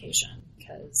maybe medication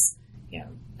because,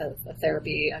 a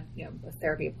therapy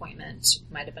appointment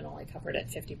might have been only covered at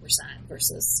 50%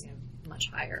 versus, much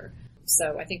higher.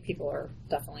 So I think people are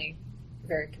definitely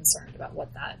very concerned about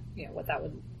what that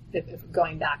would, if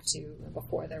going back to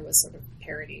before there was sort of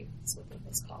parity, is what it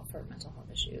was called, for mental health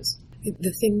issues.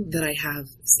 The thing that I have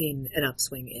seen an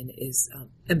upswing in is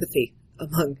empathy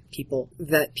among people,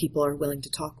 that people are willing to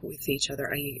talk with each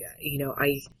other.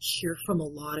 I hear from a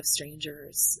lot of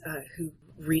strangers who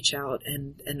reach out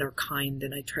and are kind,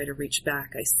 and I try to reach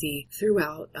back. I see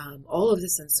throughout all of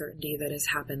this uncertainty that has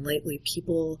happened lately,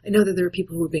 I know that there are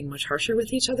people who are being much harsher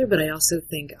with each other, but I also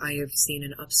think I have seen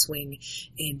an upswing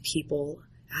in people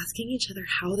asking each other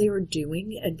how they are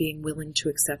doing and being willing to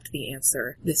accept the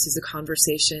answer. This is a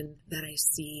conversation that I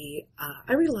see,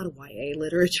 I read a lot of YA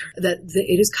literature, that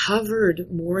it is covered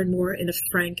more and more in a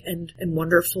frank and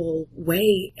wonderful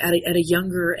way at a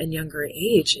younger and younger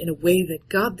age, in a way that,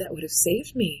 God, that would have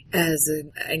saved me as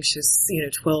an anxious,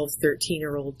 12,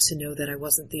 13-year-old, to know that I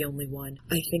wasn't the only one.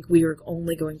 I think we are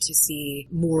only going to see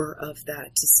more of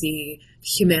that, to see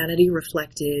humanity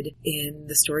reflected in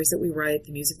the stories that we write,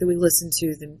 the music that we listen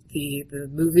to, the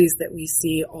movies that we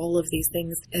see, all of these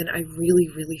things. And I really,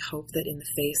 really hope that in the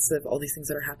face of all these things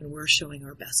that are happening, we're showing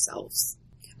our best selves.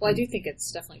 Well, I do think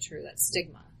it's definitely true that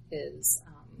stigma is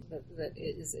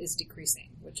is decreasing,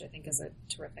 which I think is a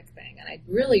terrific thing. And I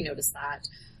really noticed that.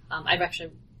 I've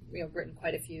actually written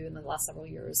quite a few in the last several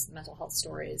years, mental health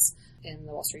stories in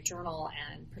the Wall Street Journal,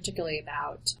 and particularly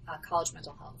about college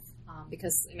mental health.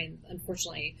 Because,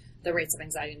 unfortunately, the rates of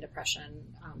anxiety and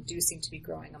depression do seem to be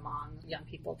growing among young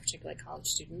people, particularly college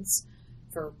students,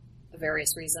 for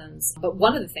various reasons. But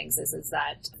one of the things is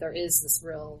that there is this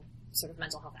real sort of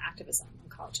mental health activism on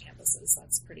college campuses.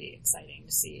 That's pretty exciting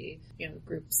to see,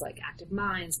 groups like Active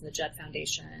Minds and the Jed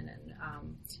Foundation,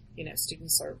 and,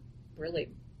 students are really,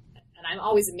 and I'm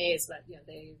always amazed that,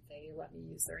 they let me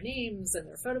use their names and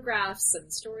their photographs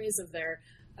and stories of their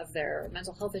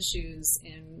mental health issues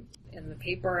in the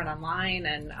paper and online,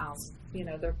 and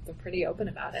they're pretty open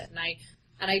about it.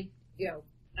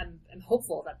 I'm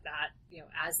hopeful that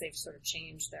as they've sort of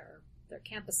changed their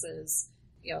campuses,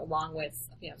 along with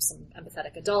some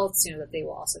empathetic adults, that they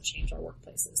will also change our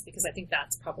workplaces, because I think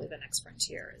that's probably the next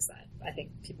frontier. Is that I think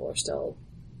people are still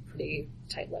pretty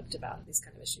tight-lipped about these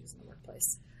kind of issues in the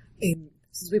workplace.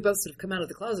 Since we both sort of come out of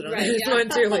the closet on Right, this yeah. one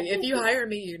too, like if you hire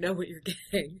me, you know what you're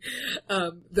getting.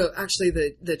 Though actually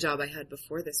the job I had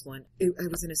before this one, I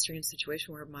was in a strange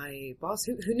situation where my boss,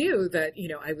 who knew that,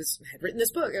 I had written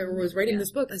this book or was writing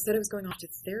this book, I said I was going off to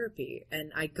therapy,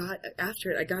 and I got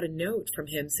a note from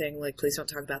him saying, like, please don't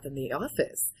talk about them in the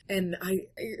office. And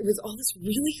it was all this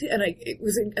really, and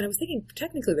I was thinking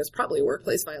technically that's probably a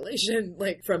workplace violation,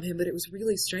 like, from him, but it was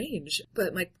really strange.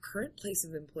 But my current place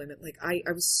of employment, like, I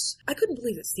couldn't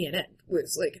believe that CNN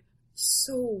was like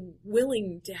so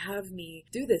willing to have me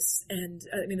do this. And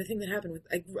the thing that happened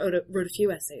I wrote a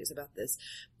few essays about this,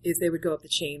 is they would go up the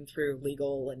chain through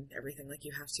legal and everything like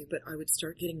you have to, but I would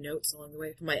start getting notes along the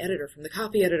way from my editor, from the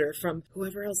copy editor, from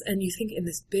whoever else. And you think in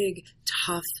this big,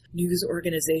 tough news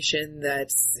organization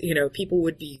that's, people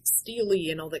would be steely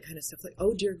and all that kind of stuff, like,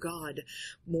 oh dear God,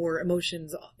 more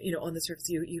emotions, on the surface.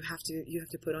 You have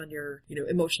to put on your,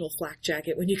 emotional flak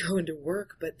jacket when you go into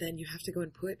work, but then you have to go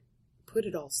and put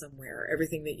it all somewhere,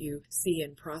 everything that you see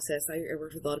and process. I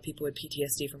worked with a lot of people with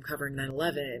PTSD from covering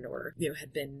 9/11, or,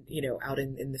 had been, out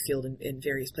in the field in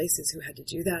various places, who had to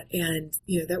do that. And,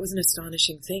 that was an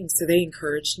astonishing thing. So they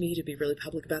encouraged me to be really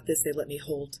public about this. They let me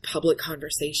hold public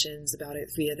conversations about it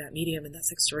via that medium, and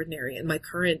that's extraordinary. And my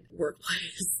current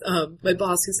workplace, my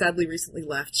boss, who sadly recently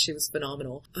left, she was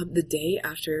phenomenal. The day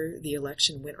after the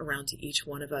election, went around to each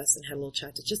one of us and had a little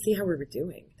chat to just see how we were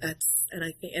doing.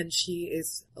 And she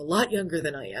is a lot younger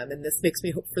than I am, and this makes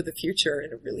me hope for the future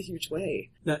in a really huge way.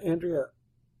 Now, Andrea,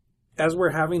 as we're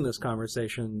having this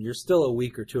conversation, you're still a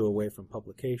week or two away from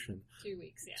publication. 2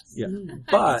 weeks, yes. Yeah.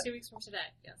 But 2 weeks from today,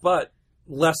 yes. But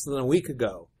less than a week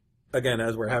ago, again,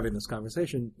 as we're having this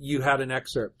conversation, you had an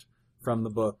excerpt from the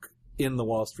book in the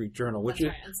Wall Street Journal, which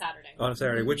That's right, on Saturday. On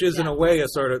Saturday, which is in a way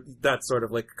that's sort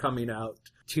of like coming out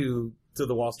to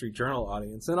the Wall Street Journal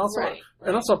audience, and also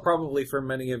and also probably for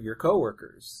many of your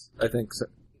coworkers, I think. So.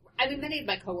 Many of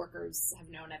my coworkers have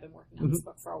known I've been working on this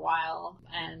book for a while,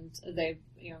 and they,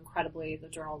 the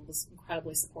Journal was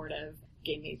incredibly supportive,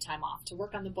 gave me time off to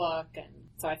work on the book, and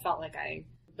so I felt like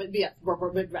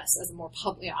we're Midwest as a more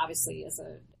public, obviously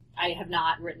I had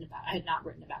not written about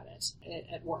it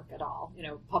at work at all,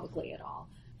 publicly at all,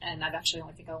 and I've actually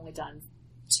only done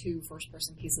 2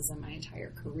 first-person pieces in my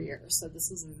entire career, so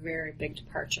this is a very big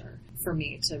departure for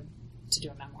me to do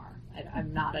a memoir.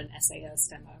 I'm not an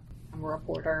essayist. I'm a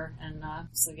reporter, and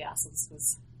so this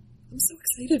was. I'm so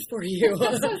excited for you.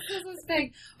 This was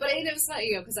big, but it's not,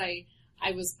 because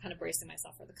I was kind of bracing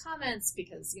myself for the comments,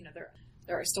 because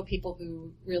there are still people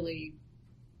who really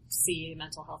see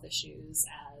mental health issues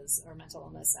or mental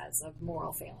illness as a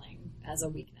moral failing, as a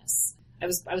weakness. I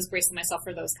was bracing myself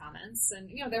for those comments, and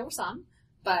there were some,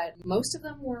 but most of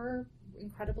them were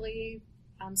incredibly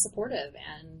supportive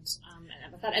and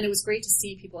empathetic, and it was great to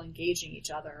see people engaging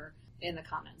each other in the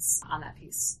comments on that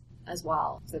piece as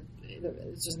well. It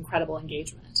was just incredible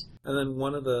engagement. And then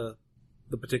one of the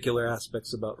particular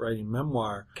aspects about writing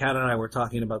memoir, Kat and I were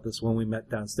talking about this when we met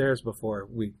downstairs before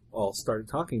we all started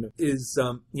talking, is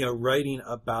writing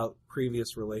about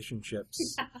previous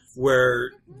relationships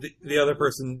where the other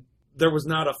person, there was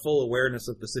not a full awareness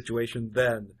of the situation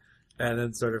then, and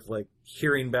then sort of like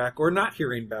hearing back or not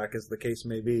hearing back, as the case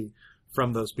may be,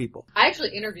 from those people. I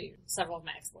actually interviewed several of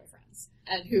my ex-boyfriends,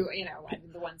 and who,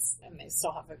 the ones I may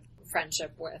still have a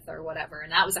friendship with or whatever,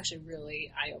 and that was actually really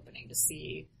eye-opening to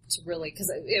see,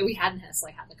 because we hadn't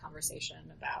necessarily had the conversation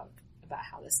about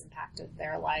how this impacted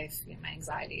their life, my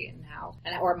anxiety, and how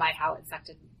it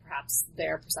affected perhaps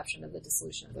their perception of the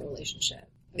dissolution of the relationship.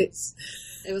 It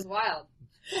was wild.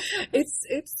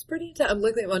 It's pretty intense. I'm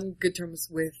luckily on good terms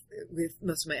with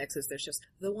most of my exes. There's just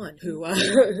the one who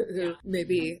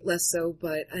maybe less so,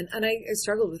 but and I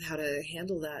struggled with how to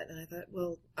handle that. And I thought,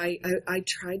 well, I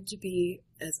tried to be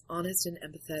as honest and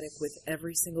empathetic with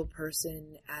every single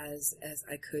person as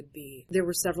I could be. There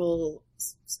were several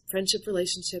friendship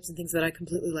relationships and things that I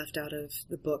completely left out of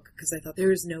the book because I thought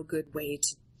there is no good way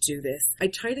to do this. I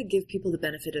try to give people the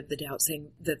benefit of the doubt,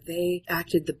 saying that they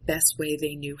acted the best way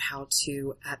they knew how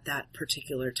to at that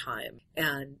particular time.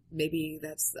 And maybe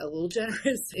that's a little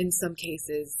generous in some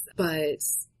cases, but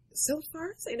so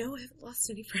far as I know, I haven't lost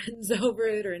any friends over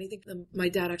it or anything. My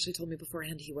dad actually told me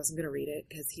beforehand he wasn't going to read it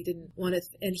because he didn't want to,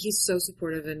 and he's so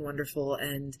supportive and wonderful,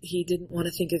 and he didn't want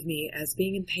to think of me as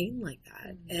being in pain like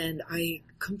that. And I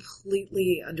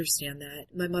completely understand that.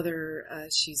 My mother,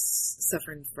 she's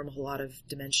suffering from a whole lot of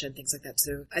dementia and things like that,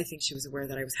 so I think she was aware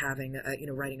that I was having,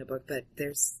 writing a book, but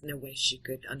there's no way she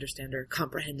could understand or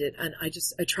comprehend it. And I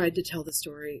tried to tell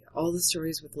all the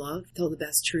stories with love, tell the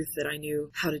best truth that I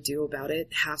knew how to do about it,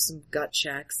 have some gut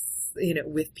checks,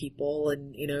 with people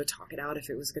and, talk it out if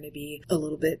it was going to be a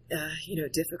little bit,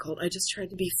 difficult. I just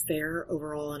tried to be fair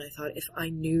overall. And I thought if I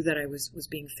knew that I was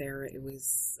being fair,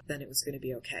 then it was going to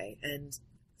be okay. And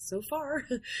so far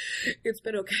it's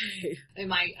been okay. And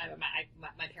my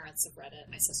parents have read it.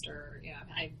 My sister,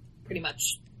 I pretty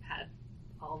much had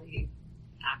all the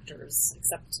actors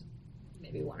except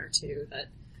maybe one or two that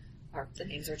the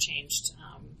names are changed,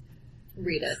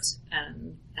 read it.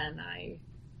 And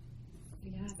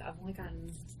I've only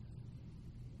gotten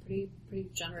pretty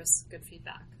generous, good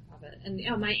feedback of it. And,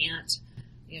 my aunt,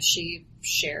 she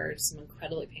shared some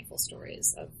incredibly painful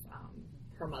stories of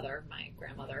her mother, my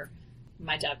grandmother.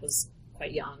 My dad was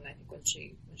quite young, I think, when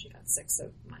she got sick,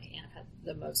 so my aunt had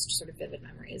the most sort of vivid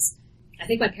memories. I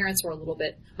think my parents were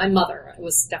my mother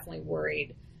was definitely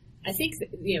worried. I think that,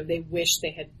 they wish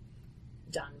they had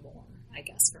done more, I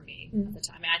guess, for me at the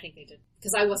time. I mean, I think they did,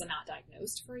 because I was not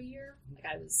diagnosed for a year. Like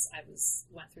I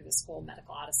went through this whole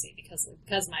medical odyssey because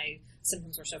my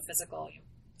symptoms were so physical.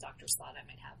 Doctors thought I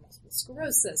might have multiple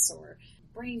sclerosis or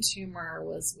brain tumor.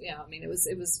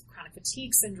 It was chronic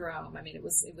fatigue syndrome. I mean, it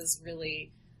was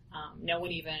really no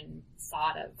one even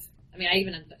thought of. I mean, I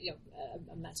even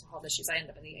mental health issues. I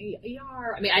ended up in the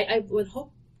ER. I mean, I would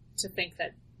hope to think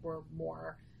that we're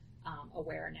more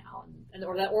aware now,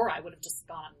 or I would have just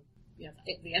gone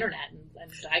the internet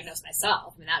and diagnosed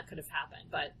myself. I mean, that could have happened.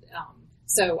 But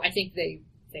so I think they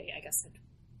I guess had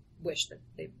wished that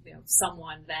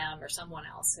them or someone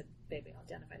else had maybe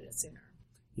identified it sooner.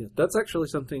 Yeah, that's actually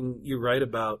something you write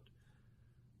about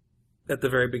at the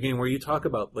very beginning, where you talk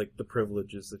about like the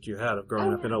privileges that you had of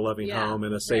growing up in a loving home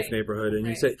in a safe neighborhood, and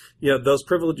you say, those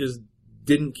privileges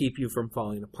didn't keep you from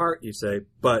falling apart, you say,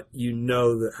 but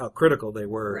how critical they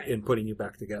were in putting you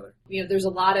back together. There's a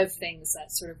lot of things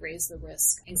that sort of raise the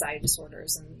risk, anxiety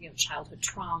disorders and, childhood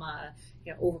trauma,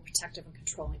 overprotective and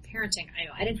controlling parenting.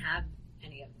 I didn't have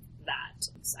any of that.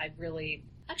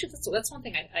 That's one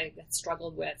thing I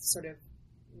struggled with sort of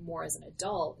more as an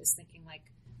adult, is thinking like,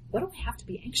 what do I have to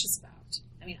be anxious about?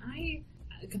 I mean,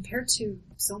 compared to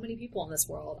so many people in this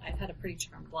world, I've had a pretty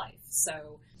charmed life.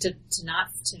 So to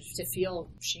feel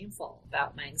shameful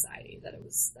about my anxiety, that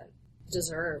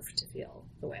deserved to feel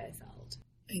the way I felt.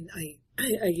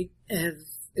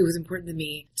 It was important to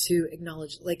me to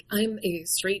acknowledge, like, I'm a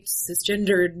straight,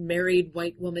 cisgendered, married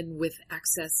white woman with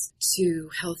access to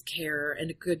health care and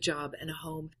a good job and a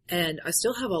home, and I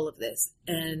still have all of this.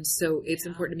 And so it's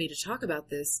important to me to talk about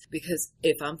this, because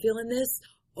if I'm feeling this,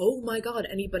 oh my God,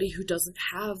 anybody who doesn't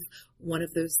have one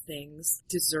of those things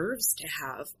deserves to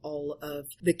have all of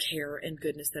the care and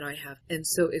goodness that I have. And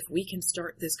so if we can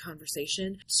start this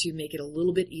conversation to make it a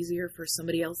little bit easier for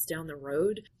somebody else down the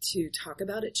road to talk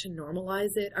about it, to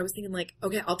normalize it. I was thinking like,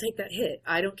 okay, I'll take that hit.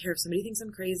 I don't care if somebody thinks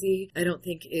I'm crazy. I don't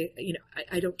think it,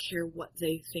 I don't care what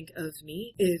they think of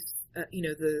me. If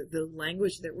the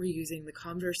language that we're using, the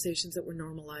conversations that we're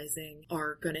normalizing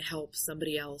are going to help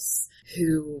somebody else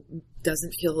who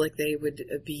doesn't feel like they would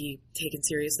be taken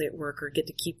seriously at work or get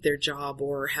to keep their job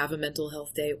or have a mental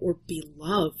health day or be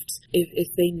loved.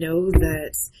 If they know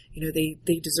that,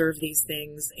 they deserve these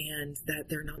things and that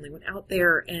they're not the only one out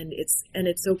there and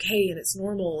it's okay and it's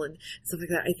normal and stuff like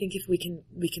that. I think if we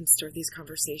can start these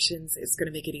conversations, it's going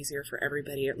to make it easier for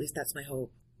everybody. Or at least that's my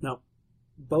hope. Now,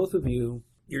 both of you,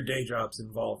 your day jobs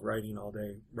involve writing all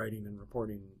day, writing and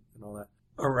reporting and all that,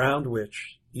 around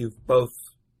which you've both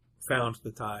found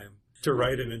the time to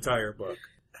write an entire book.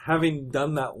 Having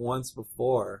done that once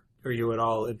before, are you at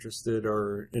all interested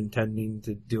or intending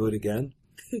to do it again?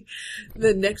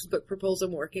 The next book proposal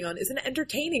I'm working on is an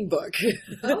entertaining book.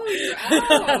 Well,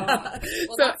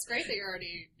 So- that's great that you're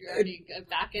already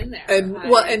back in there.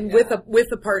 And with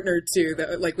a partner too,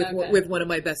 though, like Okay. with one of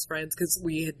my best friends, because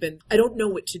we had been. I don't know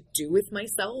what to do with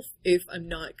myself if I'm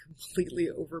not completely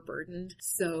overburdened.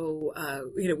 So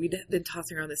we'd been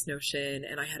tossing around this notion,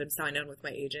 and I had him sign on with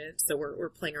my agent. So we're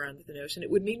playing around with the notion. It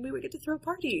would mean we would get to throw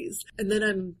parties, and then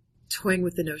I'm toying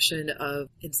with the notion of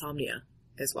insomnia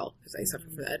as well, because I suffer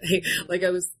from that. Like I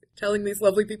was telling these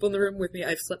lovely people in the room with me,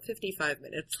 I've slept 55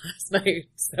 minutes last night.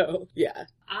 So yeah.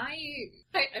 I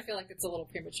feel like it's a little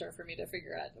premature for me to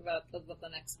figure out about the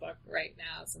next book right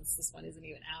now, since this one isn't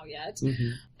even out yet.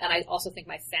 Mm-hmm. And I also think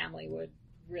my family would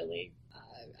really,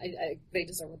 they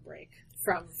deserve a break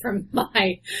from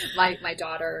my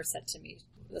daughter said to me,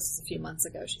 this was a few months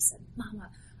ago, she said, "Mama,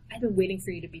 I've been waiting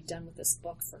for you to be done with this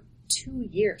book for 2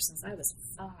 years, since I was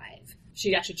 5.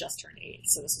 She actually just turned 8,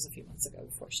 so this was a few months ago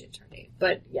before she had turned 8.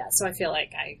 But yeah, so I feel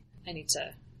like I need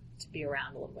to be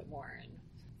around a little bit more and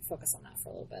focus on that for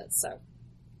a little bit. So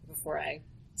before I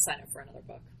sign up for another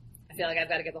book, I feel like I've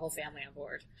got to get the whole family on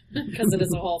board, because it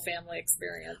is a whole family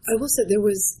experience. I will say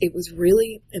it was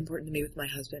really important to me with my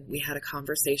husband. We had a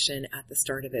conversation at the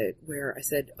start of it where I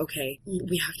said, okay,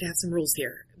 we have to have some rules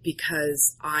here,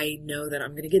 because I know that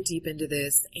I'm going to get deep into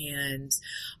this, and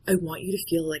I want you to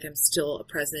feel like I'm still a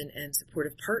present and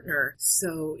supportive partner.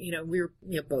 So, we were,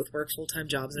 both worked full-time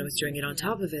jobs, and I was doing it on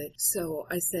top of it. So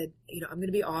I said, I'm going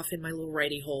to be off in my little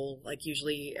writing hole, like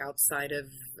usually outside of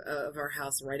our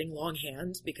house, writing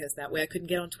longhand, because that way I couldn't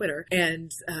get on Twitter.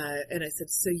 And I said,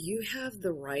 so you have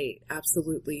the right,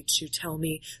 absolutely, to tell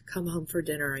me, come home for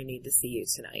dinner, I need to see you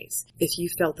tonight. If you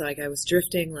felt like I was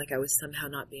drifting, like I was somehow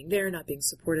not being there, not being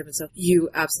supportive and stuff, you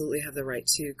absolutely have the right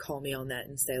to call me on that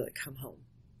and say, like, come home.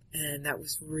 And that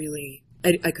was really,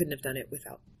 I couldn't have done it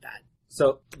without that.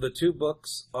 So the 2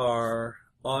 books are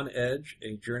On Edge,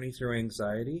 A Journey Through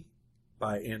Anxiety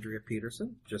by Andrea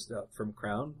Peterson, just out from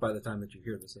Crown. By the time that you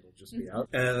hear this, it'll just be out.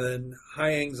 And then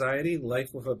High Anxiety,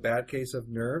 Life with a Bad Case of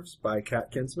Nerves by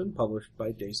Kat Kinsman, published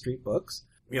by Day Street Books.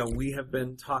 We have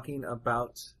been talking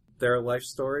about their life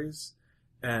stories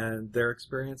and their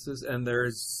experiences, and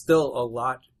there's still a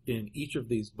lot in each of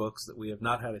these books that we have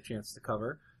not had a chance to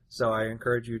cover. So I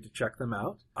encourage you to check them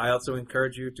out. I also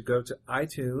encourage you to go to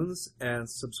iTunes and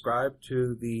subscribe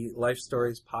to the Life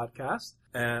Stories podcast,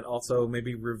 and also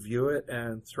maybe review it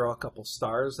and throw a couple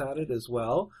stars at it as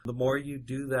well. The more you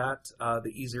do that,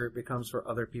 the easier it becomes for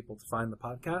other people to find the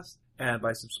podcast. And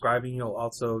by subscribing, you'll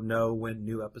also know when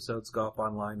new episodes go up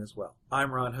online as well.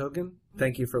 I'm Ron Hogan.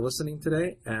 Thank you for listening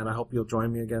today, and I hope you'll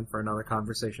join me again for another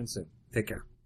conversation soon. Take care.